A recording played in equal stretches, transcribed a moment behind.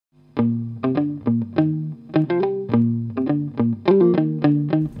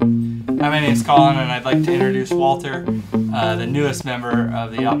name's Colin, and I'd like to introduce Walter, the newest member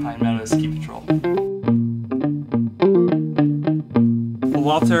of the Alpine Meadows Ski Patrol.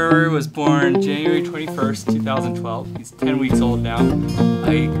 Walter was born January 21st, 2012. He's 10 weeks old now.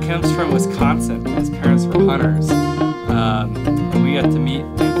 He comes from Wisconsin. His parents were hunters. And we got to meet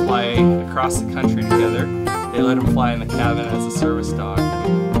and fly across the country together. They let him fly in the cabin as a service dog.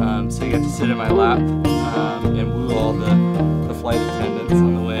 So he got to sit in my lap and woo all the flight attendants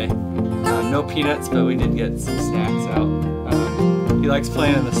on the way. No peanuts, but we did get some snacks out. He likes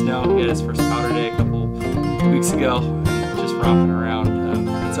playing in the snow. He had his first powder day a couple weeks ago, just romping around.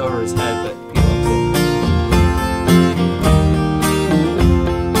 It's over his head, but he loves it.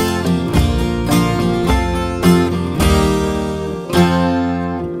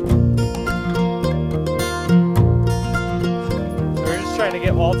 So we're just trying to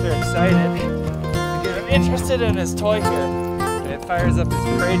get Walter excited, to get him interested in his toy here. And it fires up his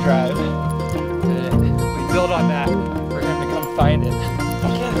prey drive. And we build on that for him to come find it.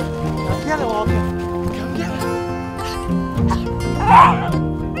 Come get it. Come get it, Walter. Come get it. Ah!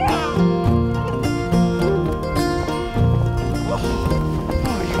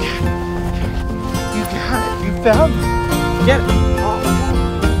 Found it. Get it. Oh.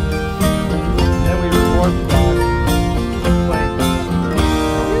 Then we reward the dog.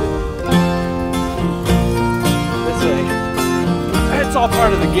 This way. It's all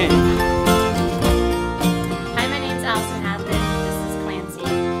part of the game. Hi, my name's Alpine. This is Clancy.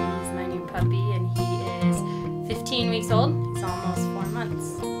 He's my new puppy, and he is 15 weeks old. He's almost 4 months.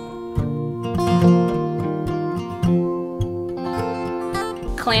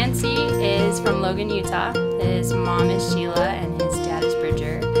 Clancy is from Logan, Utah. His mom is Sheila and his dad is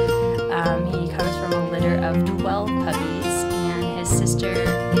Bridger. He comes from a litter of 12 puppies, and his sister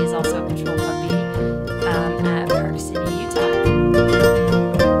is also a patrol puppy at Park City, Utah.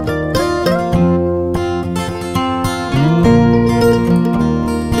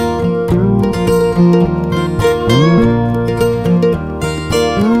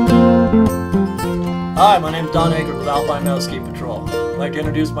 Hi, my name's Don Akers with Alpine Meadows Ski Patrol. I'd like to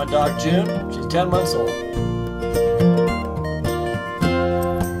introduce my dog June. She's 10 months old.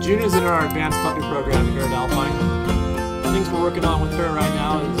 June is in our advanced puppy program here at Alpine. The things we're working on with her right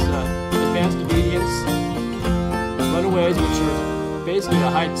now is advanced obedience, runaways, which are basically a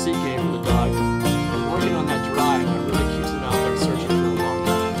hide-and-seek game for the dog. We're working on that drive that really keeps them out there searching for a long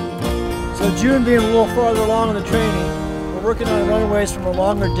time. So June being a little farther along in the training, we're working on runaways from a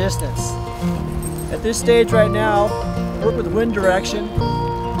longer distance. At this stage right now, work with wind direction,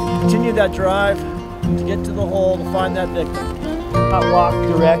 continue that drive to get to the hole to find that victim. Not walk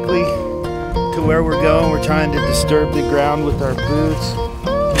directly to where we're going. We're trying to disturb the ground with our boots,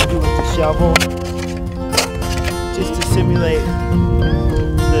 maybe with the shovel, just to simulate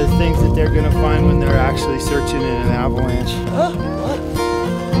the things that they're going to find when they're actually searching in an avalanche.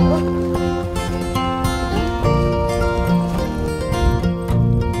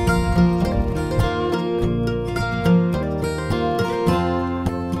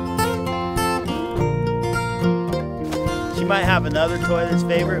 She might have another toy that's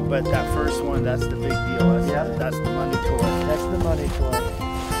favorite, but that first one, that's the big deal. That's the money toy. That's the money toy.